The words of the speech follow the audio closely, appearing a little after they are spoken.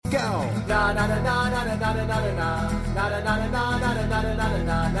Go!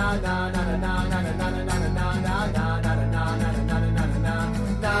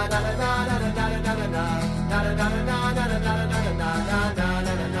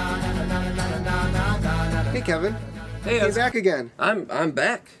 Hey, Kevin. Hey, You're back again. I'm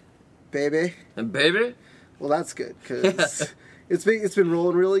back, Baby. and baby. Well, that's good, because it's been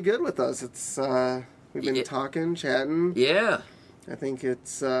rolling really good with us. It's we've been talking, chatting. Yeah, I think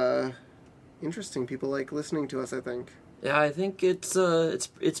it's interesting. People like listening to us, I think. yeah. I think it's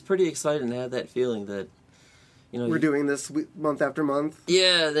pretty exciting to have that feeling that, We're doing this month after month.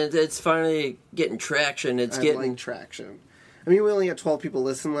 Yeah, that it's finally getting traction. It's I getting like traction. I mean, we only had 12 people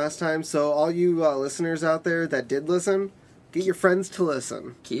listen last time, so all you listeners out there that did listen, get your friends to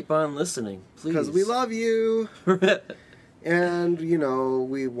listen. Keep on listening, please. Because we love you. And,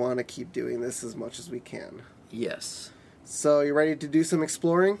 we want to keep doing this as much as we can. Yes, So, you ready to do some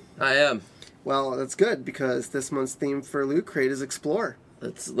exploring? I am. Well, that's good, because this month's theme for Loot Crate is Explore.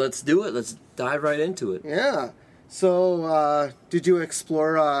 Let's do it. Let's dive right into it. Yeah. So, did you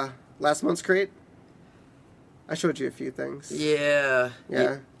explore last month's crate? I showed you a few things. Yeah.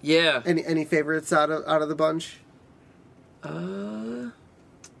 Yeah. Yeah. Any favorites out of the bunch? Uh.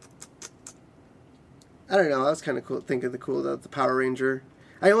 I don't know. That was kind of cool. Think of the Power Ranger.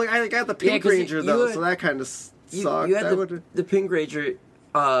 I got the Pink 'cause Ranger you though, had- so that kind of sucked. You had That would've- the Pink Ranger.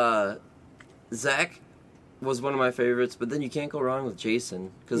 Zach was one of my favorites, but then you can't go wrong with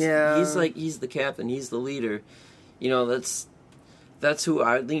Jason because Yeah. he's the captain, he's the leader. That's who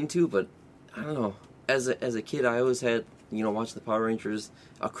I lean to. But I don't know. As a kid, I always had watch the Power Rangers,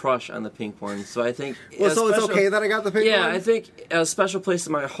 a crush on the pink one. So I think Well, so it's okay that I got the pink one? Yeah, I think a special place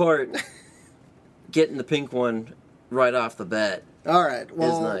in my heart getting the pink one right off the bat. All right.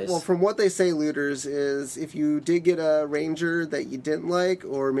 Well, nice. well, from what they say, looters, is if you did get a Ranger that you didn't like,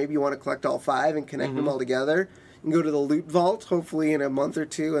 or maybe you want to collect all 5 and connect them all together, you can go to the Loot Vault, hopefully in a month or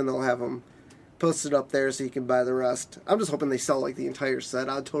 2, and they'll have them posted up there so you can buy the rest. I'm just hoping they sell like the entire set.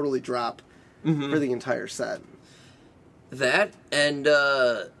 I'd totally drop for the entire set. That and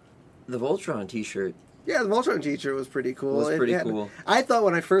the Voltron T-shirt. Yeah, the Voltron T-shirt was pretty cool. Cool. I thought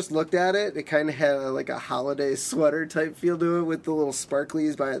when I first looked at it, it kind of had like a holiday sweater type feel to it with the little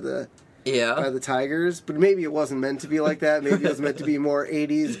sparklies by the tigers. But maybe it wasn't meant to be like that. Maybe it was meant to be more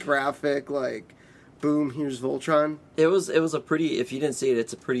 80s graphic, like, boom, here's Voltron. It was a pretty. If you didn't see it,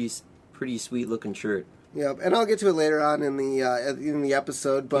 it's a pretty sweet looking shirt. Yep, and I'll get to it later on in the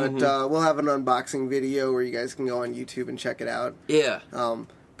episode. But we'll have an unboxing video where you guys can go on YouTube and check it out. Yeah.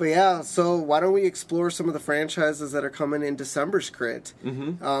 But yeah, so why don't we explore some of the franchises that are coming in December's crit?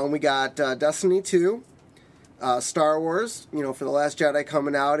 We got Destiny 2, Star Wars, for The Last Jedi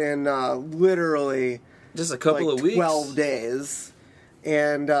coming out in literally just a couple of weeks. 12 days.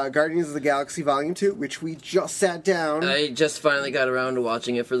 And Guardians of the Galaxy Volume 2, which we just sat down. I just finally got around to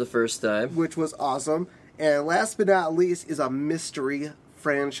watching it for the first time. Which was awesome. And last but not least is a mystery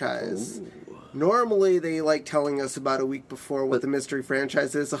franchise. Ooh. Normally, they like telling us about a week before what the mystery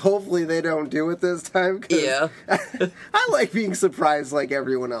franchise is, so hopefully they don't do it this time. Yeah. I like being surprised like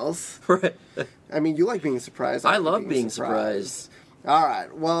everyone else. Right. I mean, you like being surprised. I love being surprised. All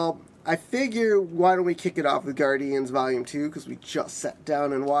right, well, I figure why don't we kick it off with Guardians Volume 2, because we just sat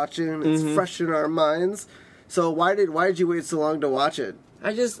down and watching. It's fresh in our minds. So why did you wait so long to watch it?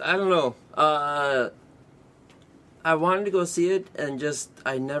 I don't know. I wanted to go see it, and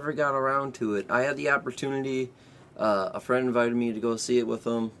I never got around to it. I had the opportunity. A friend invited me to go see it with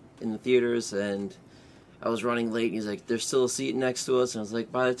him in the theaters, and I was running late, and he's like, there's still a seat next to us. And I was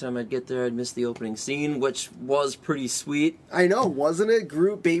like, by the time I'd get there, I'd miss the opening scene, which was pretty sweet. I know, wasn't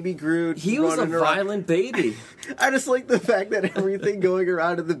it? Baby Groot. He was a violent baby. I just like the fact that everything going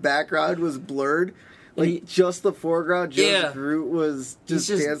around in the background was blurred. Like, just the foreground, Groot was just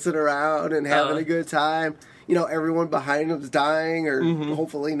dancing around and having a good time. Everyone behind him's dying, or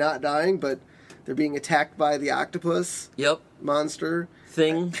hopefully not dying, but they're being attacked by the octopus monster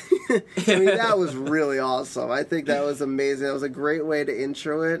thing. I mean, that was really awesome. I think that was amazing. That was a great way to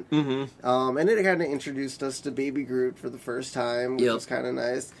intro it. And it kind of introduced us to Baby Groot for the first time, which was kind of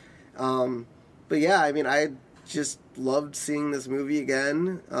nice. But yeah, I mean, I just loved seeing this movie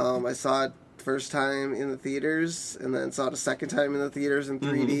again. I saw it first time in the theaters, and then saw it a second time in the theaters in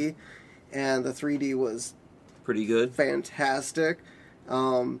 3D, and the 3D was pretty good, fantastic.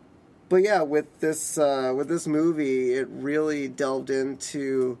 But yeah, with this movie, it really delved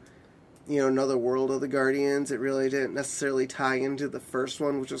into another world of the Guardians. It really didn't necessarily tie into the first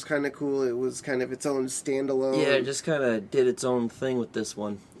one, which was kind of cool. It was kind of its own standalone. Yeah, it just kind of did its own thing with this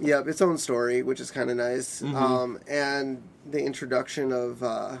one. Yep, its own story, which is kind of nice. And the introduction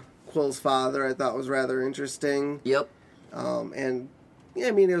of Quill's father, I thought was rather interesting. Yep. And yeah,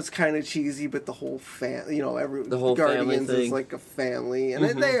 I mean, it was kind of cheesy, but the whole the whole Guardians family thing is like a family,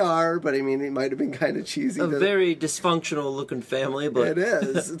 and they are. But I mean, it might have been kind of cheesy. A very dysfunctional looking family, but it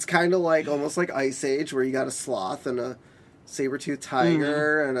is. It's kind of like almost like Ice Age, where you got a sloth and a saber-toothed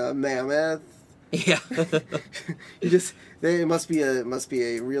tiger and a mammoth. Yeah. It must be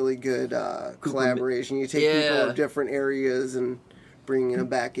a really good collaboration. You take people of different areas and bring them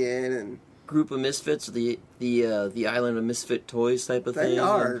back in and. Group of misfits, the Island of Misfit Toys type of thing. They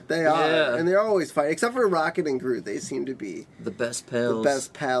are, and they're always fighting. Except for Rocket and Groot, they seem to be the best pals.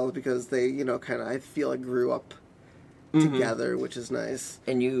 Because they, kind of, I feel like grew up together, which is nice.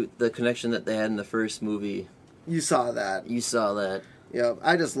 And the connection that they had in the first movie, you saw that. Yeah,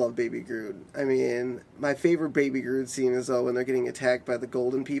 I just love Baby Groot. I mean, my favorite Baby Groot scene is when they're getting attacked by the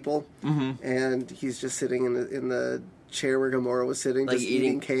Golden People, and he's just sitting in the chair where Gamora was sitting, like just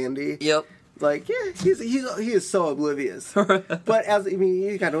eating candy. Yep. Like, yeah, he is so oblivious. But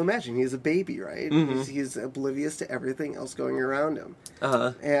you got to imagine, he's a baby, right? He's oblivious to everything else going around him.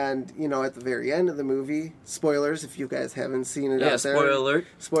 And, at the very end of the movie, spoilers if you guys haven't seen it out there.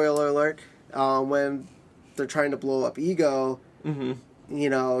 Spoiler alert. When they're trying to blow up Ego,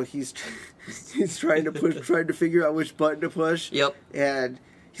 he's trying to figure out which button to push. Yep. And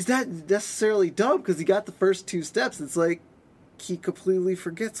he's not necessarily dumb because he got the first two steps. It's like, he completely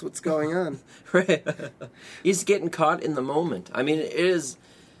forgets what's going on. Right. He's getting caught in the moment. I mean,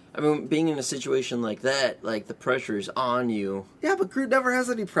 being in a situation like that, like, the pressure is on you. Yeah, but Groot never has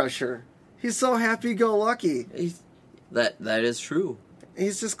any pressure. He's so happy-go-lucky. That is true.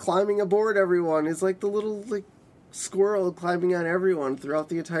 He's just climbing aboard everyone. He's like the little, squirrel climbing on everyone throughout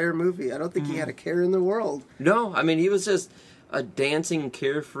the entire movie. I don't think he had a care in the world. No, I mean, he was just a dancing,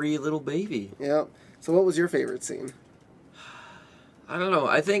 carefree little baby. Yep. So what was your favorite scene? I don't know.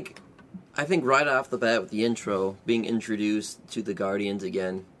 I think right off the bat with the intro, being introduced to the Guardians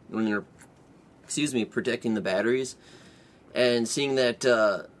again, when they're, protecting the batteries, and seeing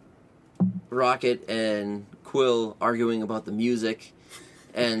that Rocket and Quill arguing about the music,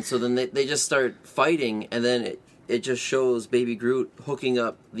 and so then they just start fighting, and then it just shows Baby Groot hooking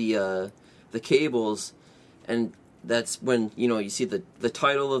up the cables, and that's when, you see the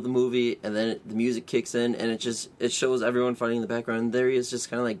title of the movie, and then the music kicks in, and it shows everyone fighting in the background, and there he is just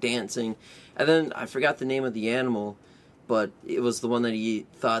kind of like dancing. And then I forgot the name of the animal, but it was the one that he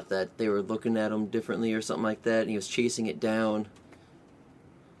thought that they were looking at him differently or something like that, and he was chasing it down.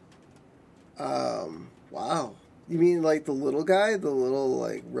 Wow. You mean like the little guy? The little,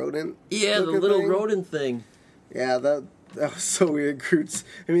 rodent? Yeah, the little rodent thing. Yeah, that was so weird. Groot's.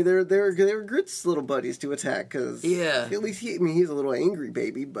 I mean, they were Groot's little buddies to attack because at least he's a little angry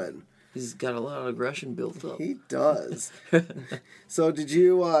baby, but he's got a lot of aggression built up. He does. So, did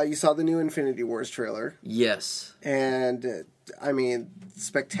you saw the new Infinity Wars trailer? Yes. And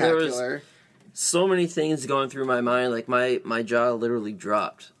spectacular. There was so many things going through my mind. Like my jaw literally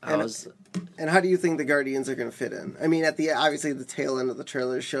dropped. And how do you think the Guardians are going to fit in? I mean, obviously the tail end of the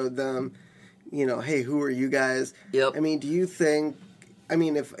trailer showed them. Hey, who are you guys? Yep. I mean, do you think... I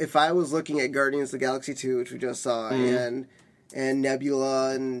mean, if I was looking at Guardians of the Galaxy 2, which we just saw, and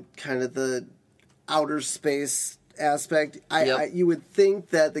Nebula and kind of the outer space aspect, you would think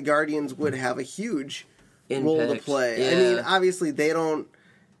that the Guardians would have a huge role to play. Yeah. I mean, obviously they don't...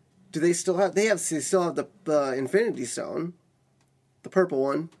 Do they still have... They still have the Infinity Stone. The purple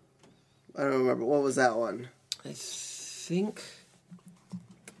one. I don't remember. What was that one? I think...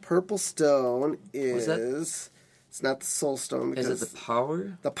 Purple Stone is... It's not the Soul Stone. Is it the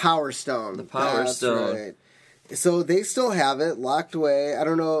Power? The Power Stone. The Power Stone. Right. So they still have it locked away. I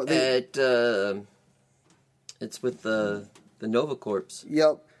don't know. It's with the Nova Corps.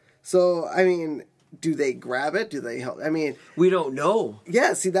 Yep. So, I mean, do they grab it? Do they help? I mean... We don't know.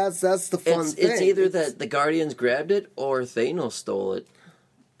 Yeah, see, that's the fun thing. It's either that the Guardians grabbed it or Thanos stole it.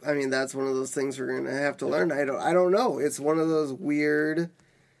 I mean, that's one of those things we're going to have to learn. I don't know. It's one of those weird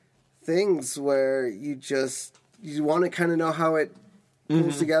things where you want to kind of know how it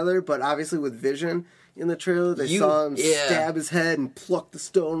pulls together, but obviously with Vision in the trailer, they saw him stab his head and pluck the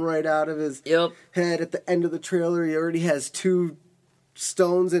stone right out of his head. At the end of the trailer, he already has 2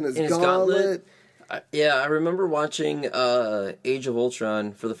 stones in his gauntlet. I remember watching Age of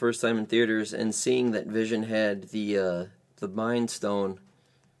Ultron for the first time in theaters and seeing that Vision had the Mind Stone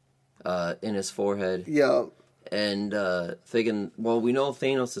in his forehead. Yeah. and thinking, well, we know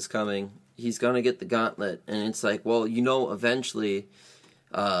Thanos is coming. He's gonna get the gauntlet, and it's like, well, eventually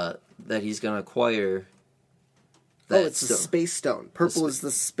that he's gonna acquire. It's the space stone. Purple is the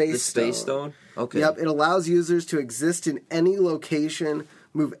space stone. The space stone? Okay. Yep, it allows users to exist in any location,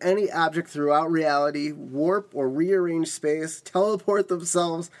 move any object throughout reality, warp or rearrange space, teleport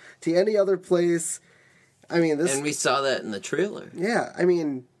themselves to any other place. I mean, And we saw that in the trailer. Yeah, I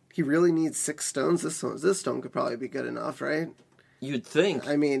mean, he really needs 6 stones. This stone could probably be good enough, right? You'd think.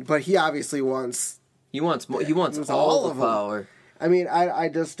 I mean, but he obviously wants... He wants more. He wants all the power. I mean, I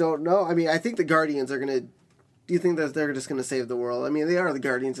just don't know. I mean, I think the Guardians are going to... Do you think that they're just going to save the world? I mean, they are the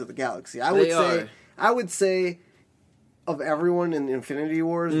Guardians of the Galaxy. I would say, of everyone in Infinity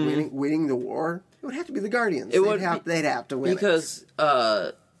Wars winning the war, it would have to be the Guardians. They'd have to win because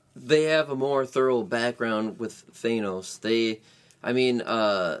they have a more thorough background with Thanos.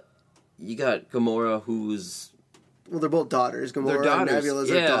 You got Gamora, who's... Well, they're both daughters. Gamora and Nebula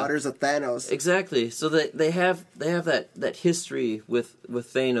are daughters of Thanos. Exactly. So they have that history with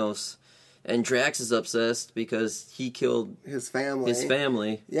Thanos. And Drax is obsessed because he killed his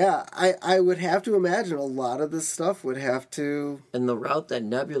family. Yeah, I would have to imagine a lot of this stuff would have to... And the route that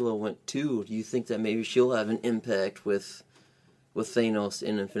Nebula went to, do you think that maybe she'll have an impact with Thanos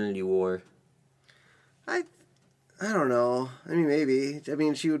in Infinity War? I don't know. I mean, maybe. I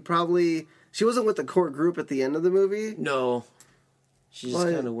mean, she would probably... She wasn't with the core group at the end of the movie. No. She just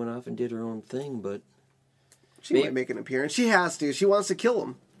kind of went off and did her own thing, but... She might make an appearance. She has to. She wants to kill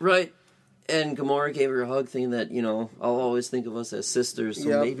him. Right. And Gamora gave her a hug, thinking that, I'll always think of us as sisters,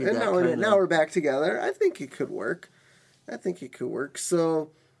 so maybe that now we're back together. I think it could work. So,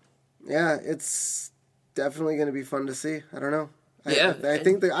 yeah, it's definitely going to be fun to see. I don't know. Yeah. I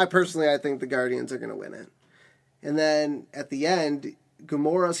think the Guardians are going to win it. And then, at the end,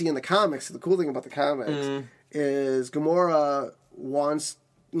 Gamora, in the comics, the cool thing about the comics is Gamora wants,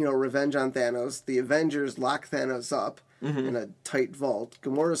 revenge on Thanos. The Avengers lock Thanos up in a tight vault.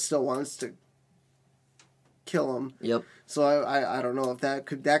 Gamora still wants to kill him. Yep. So I don't know if that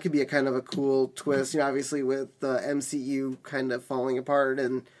could be a kind of a cool twist. Obviously with the MCU kind of falling apart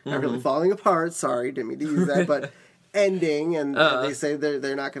and not really falling apart. Sorry, didn't mean to use that, but ending, and they say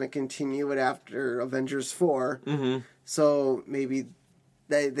they're not going to continue it after Avengers 4. Mm-hmm. So maybe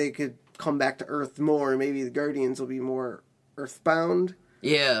they could come back to Earth more. Maybe the Guardians will be more Earthbound.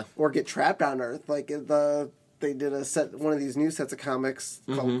 Yeah. Or get trapped on Earth, like they did one of these new sets of comics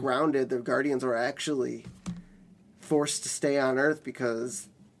called Grounded. The Guardians were actually forced to stay on Earth because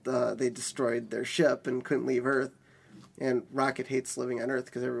they destroyed their ship and couldn't leave Earth. And Rocket hates living on Earth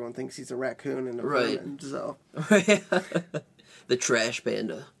because everyone thinks he's a raccoon and a vermin. So the Trash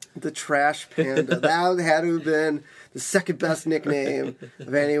Panda. The Trash Panda. That had to have been the second best nickname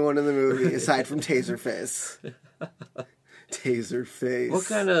of anyone in the movie aside from Taserface. Taserface. What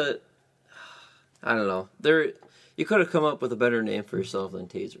kind of... I don't know. You could have come up with a better name for yourself than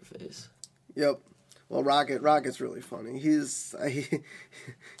Taserface. Yep. Well, Rocket's really funny. He's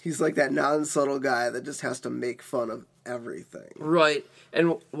like that non-subtle guy that just has to make fun of everything. Right.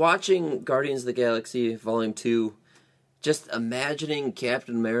 And watching Guardians of the Galaxy Volume 2, just imagining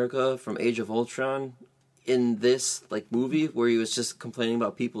Captain America from Age of Ultron in this movie where he was just complaining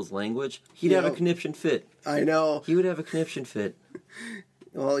about people's language, he'd have a conniption fit. I know. He would have a conniption fit.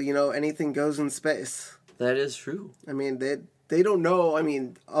 Well, anything goes in space. That is true. I mean, they don't know,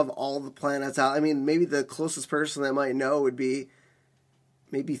 of all the planets out. Maybe the closest person that might know would be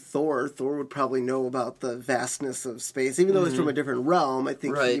maybe Thor. Thor would probably know about the vastness of space. Even though he's from a different realm, I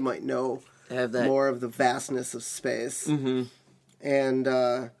think he might know more of the vastness of space. Mm-hmm. And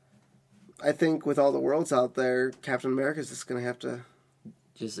I think with all the worlds out there, Captain America's just going to have to...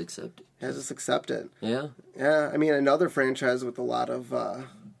 Just accept it. Yeah, just accept it. Yeah. Yeah, another franchise with a lot of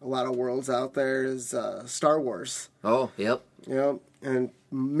worlds out there is Star Wars. Oh, yep. Yep, and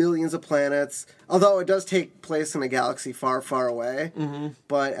millions of planets. Although it does take place in a galaxy far, far away. Mm-hmm.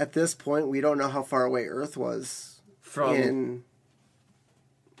 But at this point, we don't know how far away Earth was in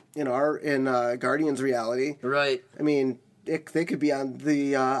Guardians reality. Right. They could be on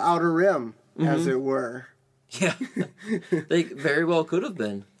the outer rim, as it were. Yeah, they very well could have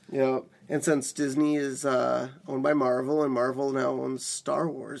been. Yeah, and since Disney is owned by Marvel, and Marvel now owns Star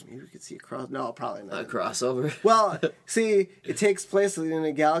Wars, maybe we could see No, probably not. A crossover. Well, see, it takes place in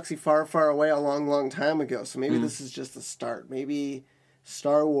a galaxy far, far away a long, long time ago, so maybe this is just the start. Maybe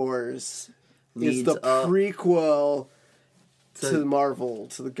Star Wars is the prequel to Marvel,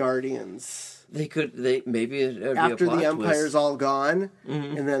 to the Guardians. Maybe it'd be after a plot the Empire's twist. all gone,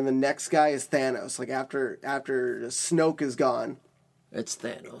 and then the next guy is Thanos. Like after Snoke is gone, it's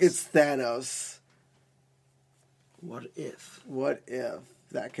Thanos. It's Thanos. What if? What if?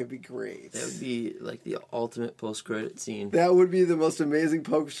 That could be great. That would be like the ultimate post-credit scene. That would be the most amazing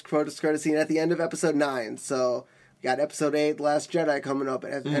post-credit scene at the end of episode 9. So, we got episode 8, The Last Jedi, coming up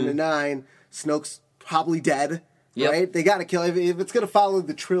at the end of 9. Snoke's probably dead, right? They got to kill him. If it's going to follow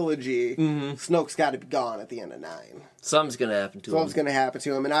the trilogy, Snoke's got to be gone at the end of 9. Something's going to happen to him. Something's going to happen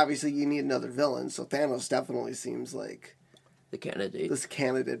to him, and obviously you need another villain, so Thanos definitely seems like the candidate. This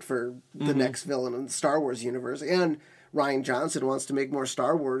candidate for the next villain in the Star Wars universe. And Rian Johnson wants to make more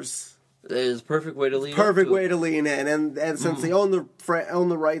Star Wars. It is a perfect way to lean in. Perfect way to lean in. And since they own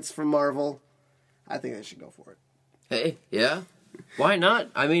the rights from Marvel, I think they should go for it. Hey, yeah. Why not?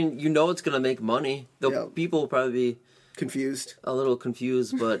 I mean, you know it's going to make money. People will probably be confused. A little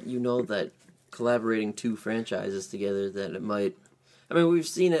confused, but you know that collaborating 2 franchises together, that it might... I mean, we've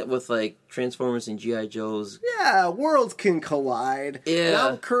seen it with, like, Transformers and G.I. Joes. Yeah, worlds can collide. Yeah. And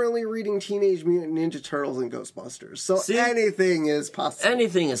I'm currently reading Teenage Mutant Ninja Turtles and Ghostbusters. So anything is possible.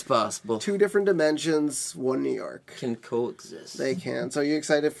 Anything is possible. 2 different dimensions, 1 New York. Can coexist. They can. So you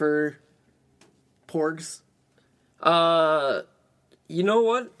excited for Porgs? You know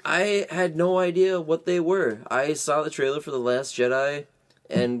what? I had no idea what they were. I saw the trailer for The Last Jedi,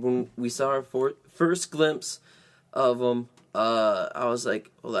 and when we saw our first glimpse of them, I was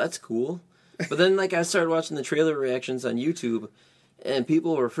like, well, that's cool. But then, like, I started watching the trailer reactions on YouTube, and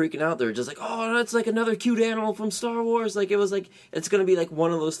people were freaking out. They were just like, oh, that's like another cute animal from Star Wars. Like, it was like, it's going to be like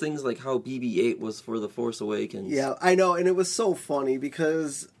one of those things like how BB-8 was for The Force Awakens. Yeah, I know, and it was so funny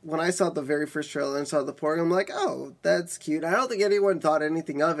because when I saw the very first trailer and saw the Porg, I'm like, oh, that's cute. I don't think anyone thought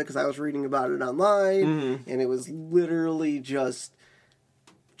anything of it because I was reading about it online, and it was literally just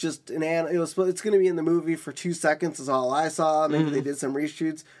an animal. It's going to be in the movie for 2 seconds is all I saw. Maybe they did some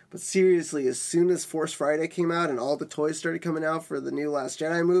reshoots. But seriously, as soon as Force Friday came out and all the toys started coming out for the new Last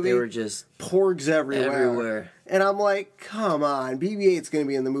Jedi movie, they were just Porgs everywhere. And I'm like, come on, BB-8's going to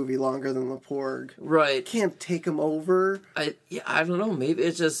be in the movie longer than the Porg. Right. Can't take him over. I don't know. Maybe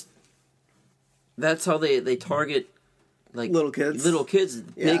it's just that's how they target like little kids,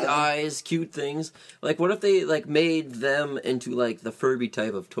 big eyes, cute things. Like, what if they like made them into like the Furby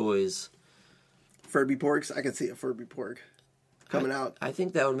type of toys? Furby Porgs? I could see a Furby Porg coming out. I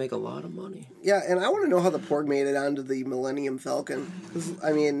think that would make a lot of money. Yeah, and I want to know how the Porg made it onto the Millennium Falcon.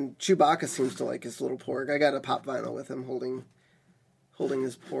 I mean, Chewbacca seems to like his little Porg. I got a pop vinyl with him holding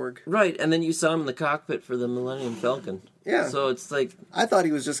his Porg. Right, and then you saw him in the cockpit for the Millennium Falcon. Yeah. So it's like, I thought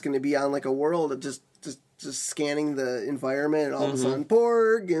he was just going to be on like a world of just scanning the environment, and all of a sudden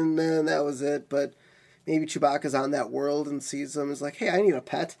Porg, and then that was it. But maybe Chewbacca's on that world and sees them and is like, hey, I need a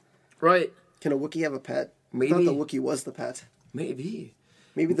pet. Right. Can a Wookiee have a pet? Maybe. I thought the Wookiee was the pet. Maybe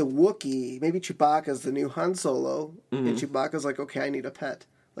Chewbacca's the new Han Solo, and Chewbacca's like, okay, I need a pet,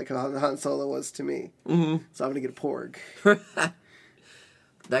 like how Han Solo was to me. So I'm going to get a Porg.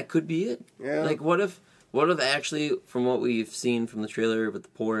 That could be it. Yeah. Like, what if actually, from what we've seen from the trailer with the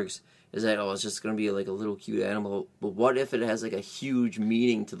Porgs, is that, it's just going to be like a little cute animal. But what if it has like a huge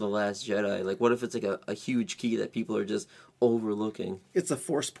meaning to The Last Jedi? Like, what if it's like a huge key that people are just overlooking? It's a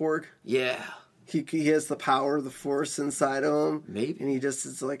Force Porg. Yeah. He has the power of the Force inside of him. Maybe. And he just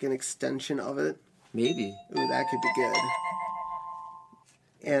is like an extension of it. Maybe. Ooh, that could be good.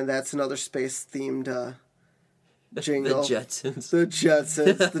 And that's another space-themed jingle. The Jetsons. The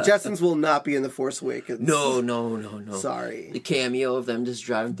Jetsons will not be in The Force Awakens. No. Sorry. The cameo of them just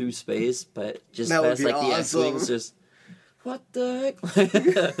driving through space, but just that past like awesome. the X-Wings, just... What the heck?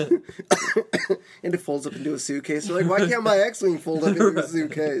 And it folds up into a suitcase. They're like, why can't my X-Wing fold up into a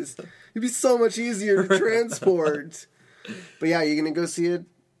suitcase? It'd be so much easier to transport. But yeah, you're going to go see it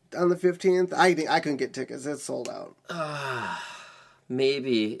on the 15th? I couldn't get tickets. It's sold out.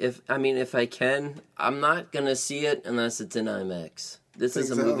 Maybe. If I can. I'm not going to see it unless it's in IMAX. This is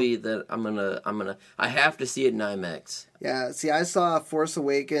a movie that I have to see it in IMAX. Yeah, see, I saw Force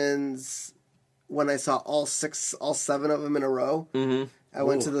Awakens when I saw all 7 of them in a row. Mm-hmm. I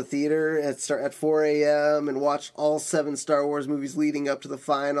went to the theater at 4 a.m. and watched all 7 Star Wars movies leading up to the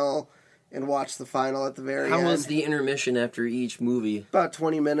final, and watched the final at the very end. How was the intermission after each movie? About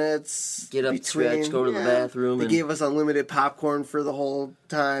 20 minutes. Get up, stretch, go to the bathroom. They gave us unlimited popcorn for the whole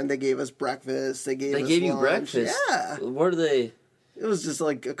time. They gave us breakfast. They gave you breakfast? Yeah. What are they? It was just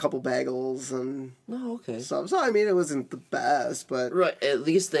like a couple bagels and stuff. So, I mean, it wasn't the best, but... Right, at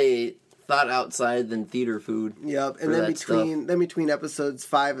least they thought outside than theater food. Yep, and then between episodes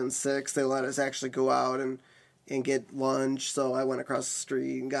 5 and 6, they let us actually go out and get lunch. So I went across the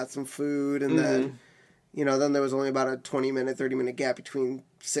street and got some food, and then there was only about a 20-minute, 30-minute gap between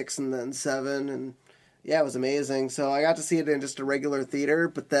 6 and then 7, and Yeah, it was amazing. So I got to see it in just a regular theater,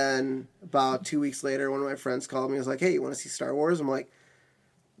 but then about 2 weeks later, one of my friends called me and was like, hey, you want to see Star Wars? I'm like,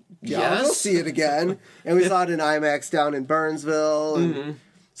 yeah, I'll go see it again. And we saw it in IMAX down in Burnsville. And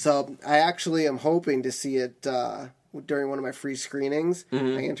so I actually am hoping to see it during one of my free screenings. I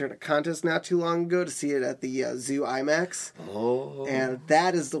entered a contest not too long ago to see it at the Zoo IMAX. Oh. And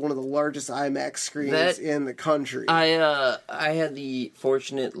that is one of the largest IMAX screens in the country. I had the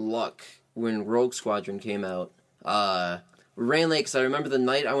fortunate luck when Rogue Squadron came out. Ran late because I remember the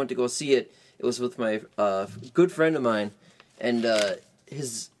night I went to go see it. It was with my good friend of mine, and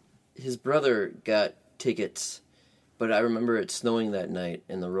his brother got tickets. But I remember it snowing that night,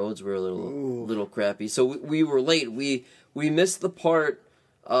 and the roads were a little crappy. So we were late. We missed the part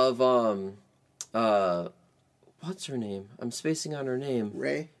of what's her name? I'm spacing on her name.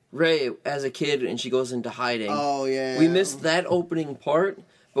 Rey as a kid, and she goes into hiding. Oh yeah. We missed that opening part.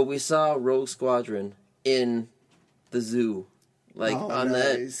 But we saw Rogue Squadron in the zoo, on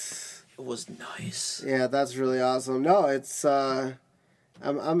nice. That. It was nice. Yeah, that's really awesome. No, it's I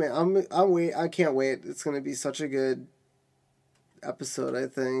can't wait. It's going to be such a good episode. I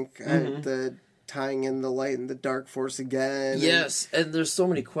think the tying in the light and the dark force again. Yes, and there's so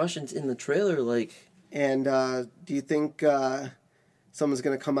many questions in the trailer. And do you think someone's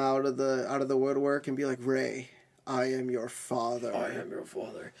going to come out of the woodwork and be like, Rey, I am your father. I am your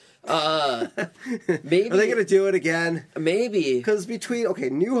father. Maybe. Are they going to do it again? Maybe. Because between,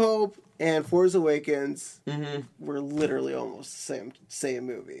 New Hope and Force Awakens were literally almost the same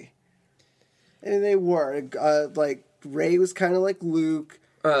movie. And they were. Rey was kind of like Luke.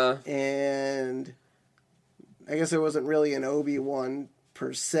 And I guess there wasn't really an Obi-Wan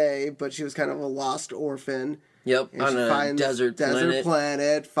per se, but she was kind of a lost orphan. Yep, and on a desert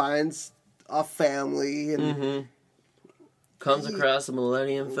planet. Finds a family and comes across a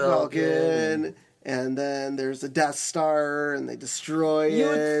Millennium Falcon, and then there's a Death Star, and they destroy it. You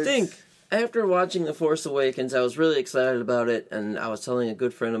would think, after watching The Force Awakens, I was really excited about it, and I was telling a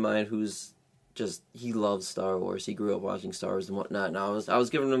good friend of mine who's he loves Star Wars. He grew up watching Star Wars and whatnot, and I was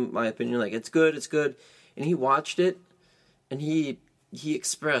giving him my opinion, it's good, and he watched it, and he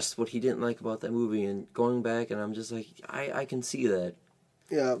expressed what he didn't like about that movie, and going back, and I'm just like, I can see that.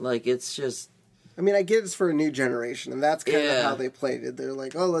 Yeah. It's just... I mean, I get it's for a new generation, and that's kind of how they played it. They're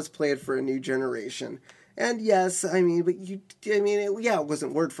like, let's play it for a new generation. And yes, I mean, it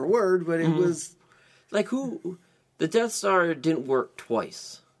wasn't word for word, but it was... The Death Star didn't work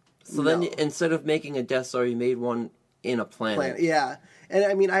twice. So then, instead of making a Death Star, you made one in a planet. Yeah. And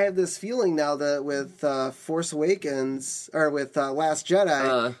I mean, I have this feeling now that with Force Awakens, or with Last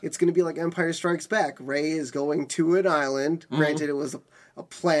Jedi, it's going to be like Empire Strikes Back. Rey is going to an island. Granted, it was a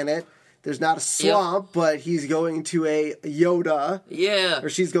planet. There's not a swamp, but he's going to a Yoda. Yeah. Or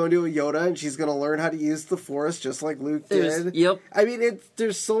she's going to a Yoda, and she's going to learn how to use the Force, just like Luke did. Yep. I mean,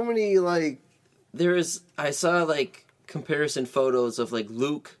 there's so many, I saw, comparison photos of,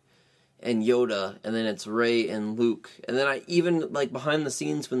 Luke and Yoda, and then it's Rey and Luke. And then I even, behind the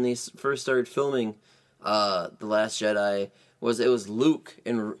scenes when they first started filming The Last Jedi, it was Luke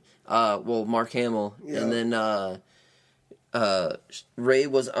and, Mark Hamill. Yeah. And then Rey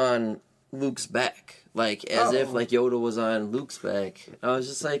was on Luke's back. If, Yoda was on Luke's back. I was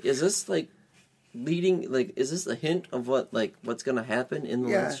just like, is this, leading, is this a hint of what's going to happen in The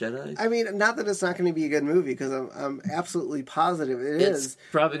Last Jedi? I mean, not that it's not going to be a good movie, because I'm absolutely positive it is. It's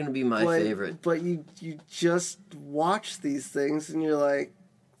probably going to be my favorite. But you just watch these things, and you're like,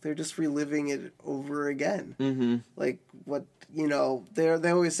 they're just reliving it over again. Mm-hmm.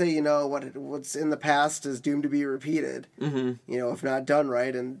 They always say, what's in the past is doomed to be repeated. Mm-hmm. If not done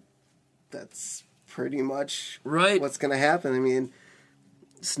right, and that's pretty much what's going to happen. I mean,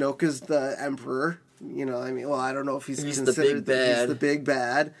 Snoke is the Emperor. I don't know if he's considered the big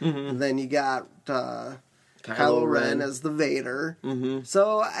bad. Mm-hmm. And then you got Kylo Ren as the Vader. Mm-hmm.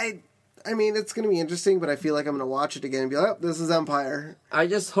 So I mean, it's going to be interesting, but I feel like I'm going to watch it again and be like, this is Empire. I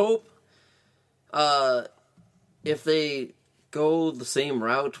just hope if they go the same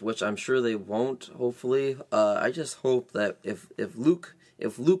route, which I'm sure they won't, hopefully, I just hope that if Luke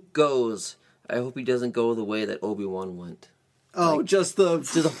goes, I hope he doesn't go the way that Obi-Wan went. Oh, just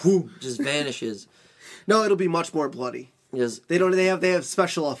vanishes. No, it'll be much more bloody. Yes. They have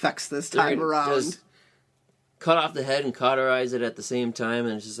special effects this time around. Just cut off the head and cauterize it at the same time,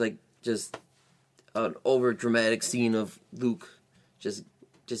 and it's just an over dramatic scene of Luke just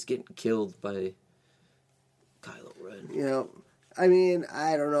getting killed by Kylo Ren. I mean,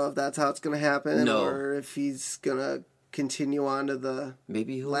 I don't know if that's how it's going to happen, or if he's going to continue on to the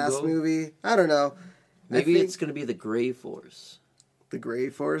maybe last movie. I don't know. Maybe it's going to be the Grey Force. The Gray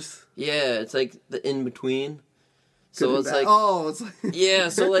Force? Yeah, it's like the in-between. So it's like... Oh, it's like... Yeah,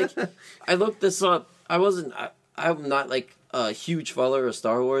 so like, I looked this up. I'm not like a huge follower of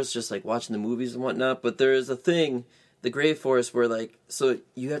Star Wars, just like watching the movies and whatnot, but there is a thing, the Gray Force, where like, so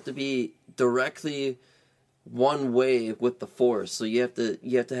you have to be directly one way with the Force. So you have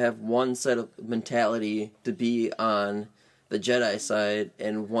to have one set of mentality to be on the Jedi side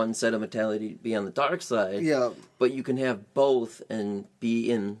and one set of mentality to be on the dark side. Yeah. But you can have both and be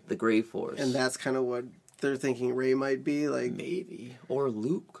in the Gray Force. And that's kind of what they're thinking Rey might be, like... Maybe. Or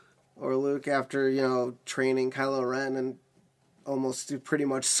Luke. Or Luke after, training Kylo Ren and almost pretty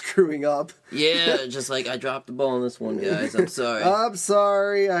much screwing up. Yeah, just like, I dropped the ball on this one, guys. I'm sorry. I'm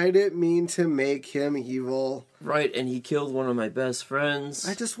sorry. I didn't mean to make him evil. Right, and he killed one of my best friends.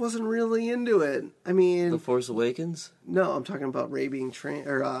 I just wasn't really into it. I mean... The Force Awakens? No, I'm talking about Rey being trained,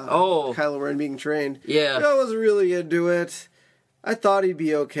 or Kylo Ren being trained. Yeah. I wasn't really into it. I thought he'd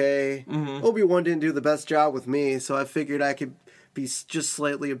be okay. Mm-hmm. Obi-Wan didn't do the best job with me, so I figured I could be just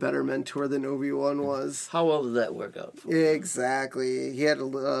slightly a better mentor than Obi-Wan was. How well did that work out for you? Exactly. He had a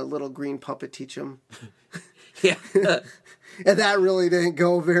little green puppet teach him. Yeah. And that really didn't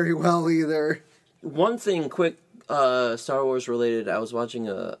go very well either. One thing, quick, Star Wars related, I was watching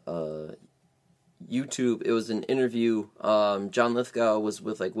a YouTube, it was an interview, John Lithgow was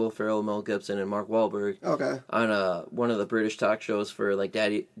with, like, Will Ferrell, Mel Gibson, and Mark Wahlberg. Okay. On one of the British talk shows for, like,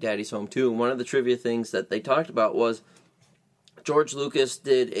 Daddy's Home 2. And one of the trivia things that they talked about was George Lucas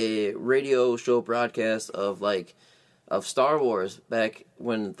did a radio show broadcast of Star Wars back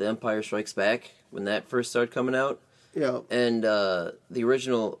when The Empire Strikes Back, when that first started coming out. Yeah. And the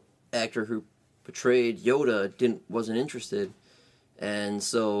original actor who portrayed Yoda wasn't interested. And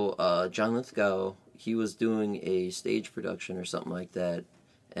so John Lithgow, he was doing a stage production or something like that,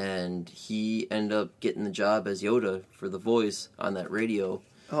 and he ended up getting the job as Yoda for the voice on that radio.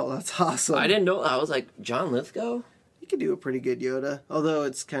 Oh, that's awesome. I didn't know. I was like, John Lithgow? He could do a pretty good Yoda, although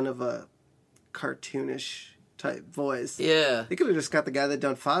it's kind of a cartoonish type voice. Yeah. They could have just got the guy that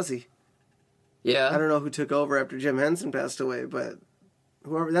done Fozzie. Yeah. I don't know who took over after Jim Henson passed away, but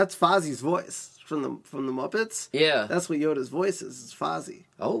that's Fozzie's voice from the Muppets. Yeah. That's what Yoda's voice is Fozzie.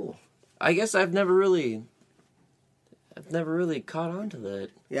 Oh. I guess I've never really caught on to that.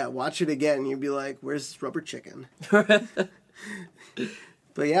 Yeah, watch it again and you'd be like, where's Rubber Chicken?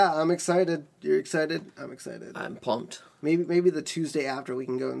 But yeah, I'm excited. You're excited? I'm excited. I'm pumped. Maybe the Tuesday after we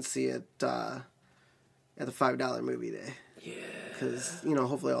can go and see it at the $5 movie day. Yeah. Because,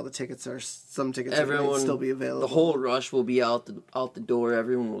 hopefully all the tickets are Everyone will still be available. The whole rush will be out the door.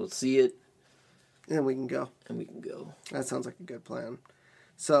 Everyone will see it. And we can go. That sounds like a good plan.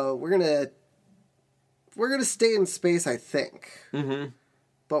 So we're gonna stay in space, I think. Mm-hmm.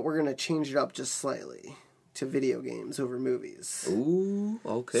 But we're gonna change it up just slightly to video games over movies. Ooh,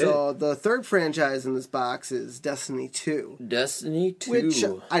 okay. So the third franchise in this box is Destiny 2. Destiny 2. Which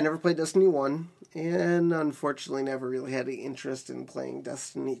I never played Destiny 1, and unfortunately never really had any interest in playing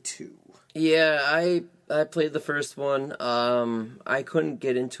Destiny 2. Yeah, I played the first one. I couldn't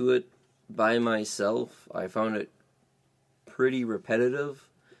get into it by myself. I found it pretty repetitive.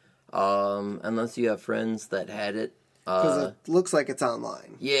 Unless you have friends that had it. Because it looks like it's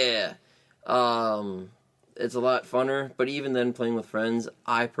online. Yeah. It's a lot funner, but even then playing with friends,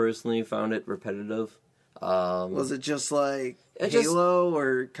 I personally found it repetitive. Was it just like Halo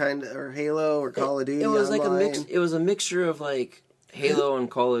or Halo or Call of Duty? It was online? like it was a mixture of like Halo and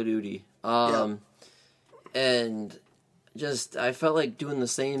Call of Duty. And just I felt like doing the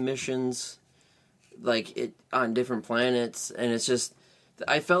same missions like it on different planets, and it's just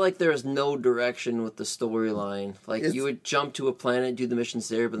I felt like there was no direction with the storyline. Like you would jump to a planet, do the missions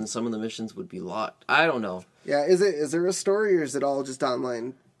there, but then some of the missions would be locked. I don't know. Yeah, is there a story or is it all just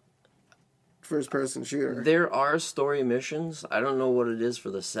online first person shooter? There are story missions. I don't know what it is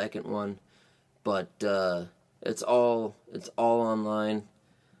for the second one, but it's all online.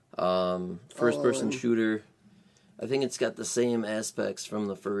 First person shooter. I think it's got the same aspects from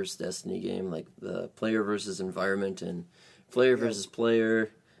the first Destiny game, like the player versus environment and player versus player.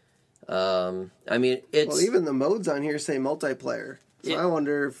 I mean, it's... Well, even the modes on here say multiplayer. So I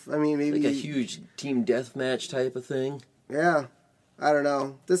wonder if, maybe... Like a huge team deathmatch type of thing. Yeah. I don't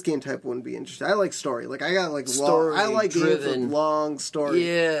know. This game type wouldn't be interesting. I like story. Like, I got, story I like games with long story.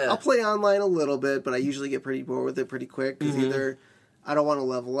 Yeah. I'll play online a little bit, but I usually get pretty bored with it pretty quick. Because either I don't want to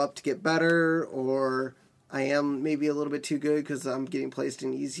level up to get better, or I am maybe a little bit too good because I'm getting placed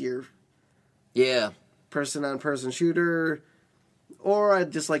in easier... Yeah. person-on-person shooter, or I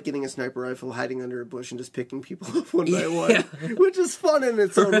just like getting a sniper rifle, hiding under a bush, and just picking people up one by one, which is fun in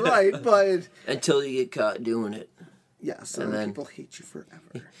its own right, but... Until you get caught doing it. Yes, and then people hate you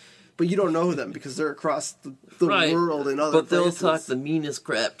forever. But you don't know them because they're across the world and other places. They'll talk the meanest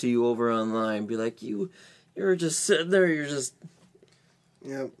crap to you over online. Be like, you're just sitting there, you're just...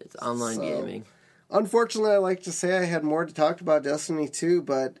 Yep. It's online gaming. Unfortunately, I like to say I had more to talk about Destiny 2,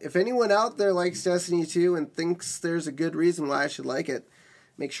 but if anyone out there likes Destiny 2 and thinks there's a good reason why I should like it,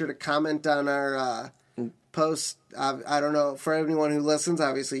 make sure to comment on our post. I don't know, for anyone who listens,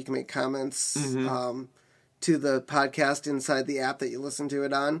 obviously you can make comments to the podcast inside the app that you listen to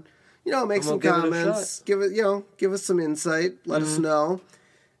it on. Make some comments, give us some insight, let us know.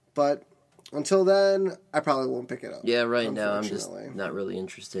 But until then, I probably won't pick it up. Yeah, right now I'm just not really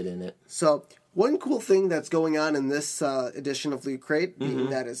interested in it. So, one cool thing that's going on in this edition of Loot Crate, being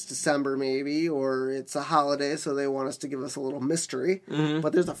that it's December maybe, or it's a holiday, so they want us to give us a little mystery,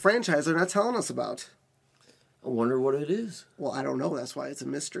 but there's a franchise they're not telling us about. I wonder what it is. Well, I don't know. That's why it's a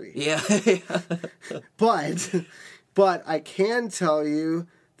mystery. Yeah. But I can tell you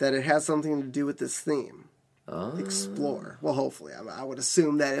that it has something to do with this theme. Oh. Explore. Well, hopefully. I would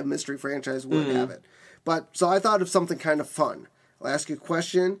assume that a mystery franchise would have it. So I thought of something kind of fun. I'll ask you a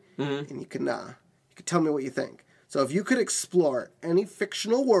question, and you can tell me what you think. So if you could explore any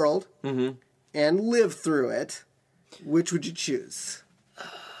fictional world and live through it, which would you choose?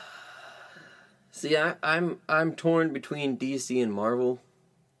 See, I'm torn between DC and Marvel.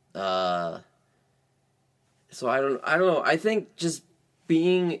 So I don't know. I think just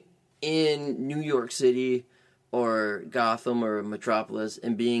being in New York City or Gotham or Metropolis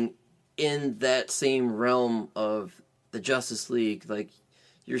and being in that same realm of the Justice League, like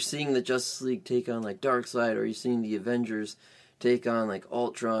you're seeing the Justice League take on like Darkseid, or you're seeing the Avengers take on like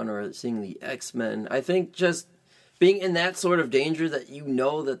Ultron, or seeing the X-Men. I think just being in that sort of danger that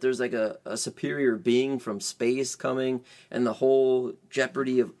that there's like a superior being from space coming, and the whole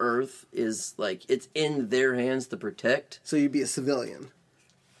jeopardy of Earth is like it's in their hands to protect. So you'd be a civilian.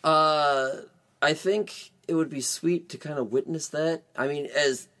 I think it would be sweet to kind of witness that. I mean,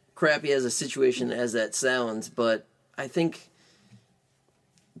 as crappy as a situation as that sounds, but I think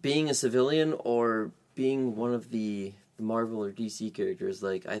being a civilian or being one of the Marvel or DC characters,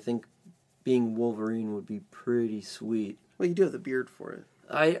 like, I think being Wolverine would be pretty sweet. Well, you do have the beard for it.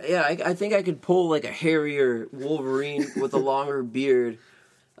 I think I could pull, like, a hairier Wolverine with a longer beard,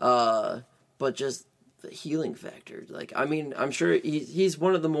 but just the healing factor. Like, I mean, I'm sure he's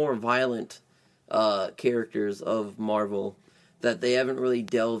one of the more violent characters of Marvel that they haven't really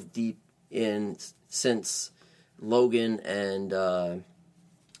delved deep in since Logan and the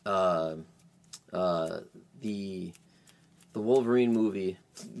Wolverine movie.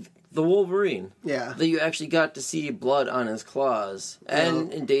 The Wolverine. Yeah. That you actually got to see blood on his claws.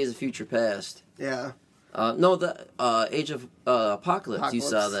 And in Days of Future Past. Yeah. The Age of Apocalypse, you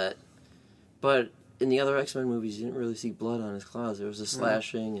saw that. But in the other X-Men movies, you didn't really see blood on his claws. There was a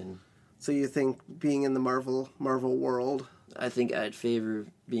slashing and... So you think being in the Marvel world... I think I'd favor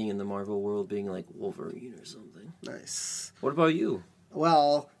being in the Marvel world, being like Wolverine or something. Nice. What about you?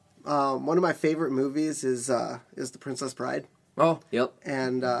 Well, one of my favorite movies is The Princess Bride. Oh, yep.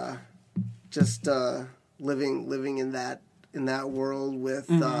 And just living in that world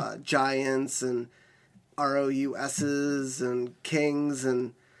with giants and ROUSs and kings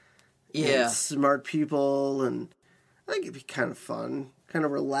and smart people, and I think it'd be kind of fun. Kind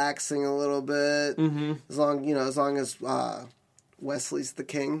of relaxing a little bit, as long as Wesley's the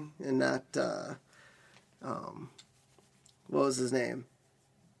king and not what was his name?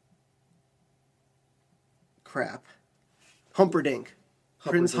 Crap, Humperdinck.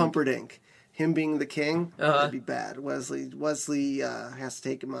 Prince Humperdinck. Him being the king, that'd be bad. Wesley has to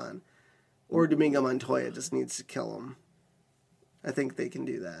take him on, or Domingo Montoya just needs to kill him. I think they can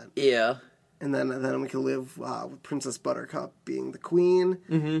do that. Yeah. And then we could live with Princess Buttercup being the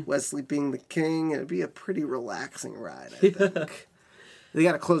queen, Wesley being the king. It'd be a pretty relaxing ride, I think. They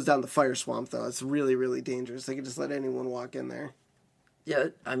got to close down the fire swamp, though. It's really, really dangerous. They could just let anyone walk in there. Yeah,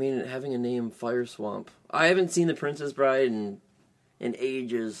 I mean, having a name, Fire Swamp. I haven't seen The Princess Bride in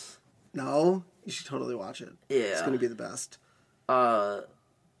ages. No? You should totally watch it. Yeah. It's going to be the best. I'll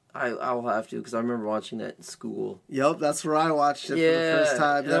have to, because I remember watching that in school. Yep, that's where I watched it for the first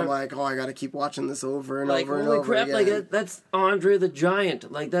time. And I'm like, I gotta keep watching this over and over and over crap, again. Like, that's Andre the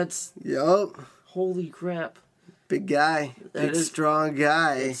Giant. Like, that's... Yep. Holy crap. Big guy. Big, strong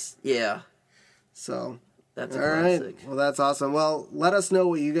guy. Yeah. So... That's all classic. Right. Well, that's awesome. Well, let us know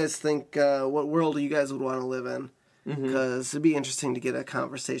what you guys think, what world you guys would want to live in. Because it'd be interesting to get a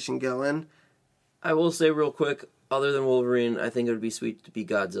conversation going. I will say real quick, other than Wolverine, I think it would be sweet to be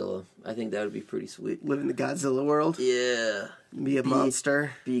Godzilla. I think that would be pretty sweet. Live in the Godzilla world? Yeah. Be a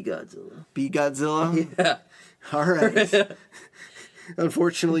monster? Be Godzilla. Be Godzilla? Yeah. All right.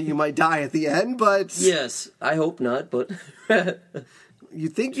 Unfortunately, you might die at the end, but... Yes, I hope not, but... You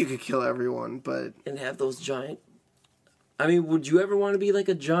think you could kill everyone, but... And have those giant... I mean, would you ever want to be, like,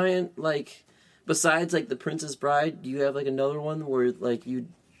 a giant, like... Besides, like, the Princess Bride, do you have, like, another one where, like, you...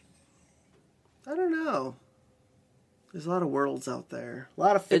 I don't know. There's a lot of worlds out there. A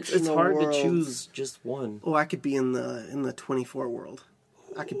lot of fictional worlds. It's hard worlds. to choose just one. Oh, I could be in the 24 world.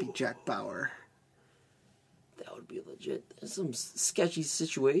 I could be Jack Bauer. That would be legit. There's some sketchy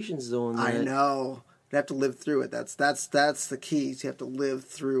situations, though, in that. I know. You have to live through it. That's the key. You have to live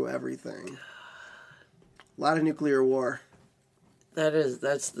through everything. A lot of nuclear war.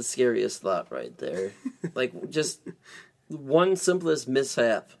 That's the scariest thought right there. Like, just one simplest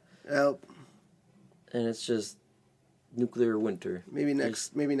mishap. Yep. And it's just nuclear winter. Maybe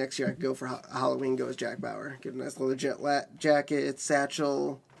next year I could go for Halloween. Go as Jack Bauer. Get a nice little jacket,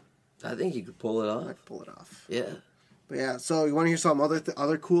 satchel. I think you could pull it off. I could pull it off. Yeah. But yeah. So you want to hear some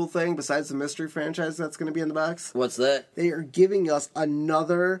other cool thing besides the mystery franchise that's going to be in the box? What's that? They are giving us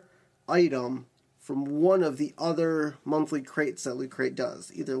another item from one of the other monthly crates that Loot Crate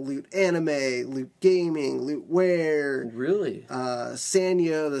does. Either Loot Anime, Loot Gaming, Loot Wear. Really? The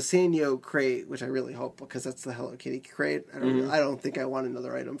Sanyo crate, which I really hope, because that's the Hello Kitty crate. I don't think I want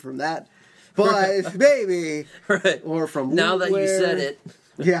another item from that. But maybe. Right. Or from now Loot that Wear. You said it.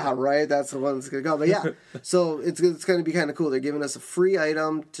 Yeah, right. That's the one that's going to go. But yeah, so it's going to be kind of cool. They're giving us a free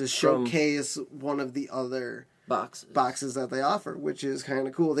item to showcase one of the other boxes that they offer, which is kind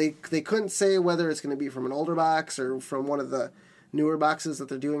of cool. They couldn't say whether it's going to be from an older box or from one of the newer boxes that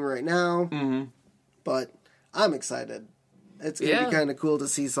they're doing right now. Mm-hmm. But I'm excited. It's going to be kind of cool to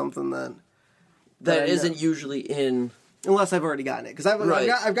see something that isn't usually in. Unless I've already gotten it, because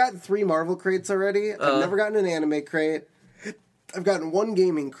I've gotten 3 Marvel crates already. I've never gotten an anime crate. I've gotten 1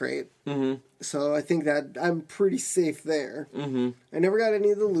 gaming crate, so I think that I'm pretty safe there. Mm-hmm. I never got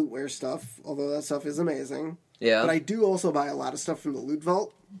any of the Lootware stuff, although that stuff is amazing. Yeah. But I do also buy a lot of stuff from the Loot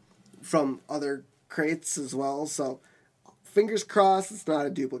Vault, from other crates as well, so fingers crossed it's not a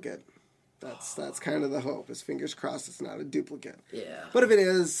duplicate. That's kind of the hope, is fingers crossed it's not a duplicate. Yeah. But if it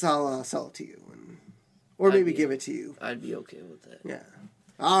is, I'll sell it to you, or maybe give it to you. I'd be okay with that. Yeah.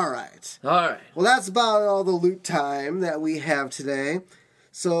 All right. Well, that's about all the loot time that we have today.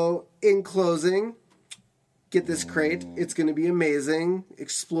 So, in closing, get this crate. It's going to be amazing.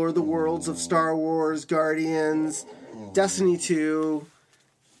 Explore the worlds of Star Wars, Guardians, Destiny 2,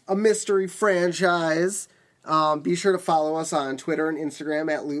 a mystery franchise. Be sure to follow us on Twitter and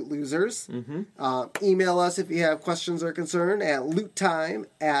Instagram at Loot Losers. Mm-hmm. Email us if you have questions or concern at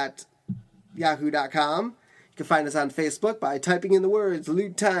loottime@yahoo.com. You can find us on Facebook by typing in the words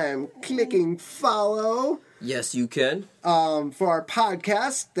Loot Time, clicking follow. Yes, you can. For our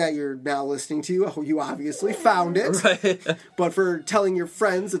podcast that you're now listening to, you obviously found it. Right. But for telling your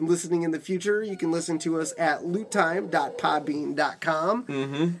friends and listening in the future, you can listen to us at loottime.podbean.com.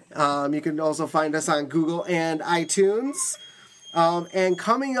 Mm-hmm. You can also find us on Google and iTunes. And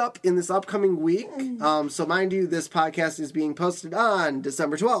coming up in this upcoming week, so mind you, this podcast is being posted on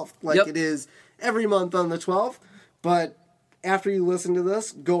December 12th, it is every month on the 12th. But after you listen to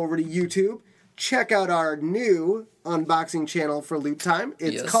this, go over to YouTube. Check out our new unboxing channel for Loot Time.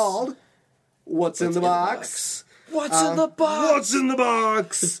 It's called What's in the Box? What's in the box? What's in the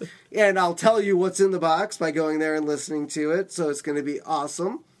box? And I'll tell you what's in the box by going there and listening to it. So it's going to be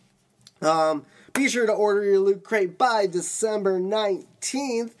awesome. Be sure to order your Loot Crate by December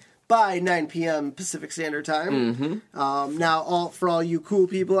 19th by 9 p.m. Pacific Standard Time. Mm-hmm. Now, for all you cool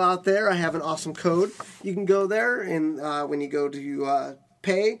people out there, I have an awesome code. You can go there, and when you go to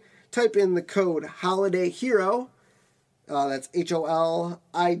pay, type in the code Holiday Hero. That's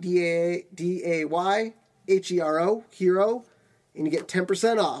HOLIDAY Hero, and you get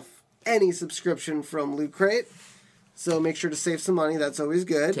 10% off any subscription from Loot Crate. So make sure to save some money. That's always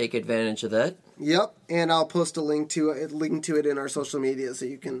good. Take advantage of that. Yep, and I'll post a link to it in our social media, so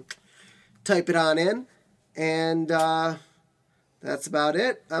you can type it on in. And that's about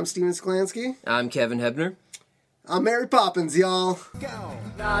it. I'm Steven Sklansky. I'm Kevin Hebner. I'm Mary Poppins, y'all. Go.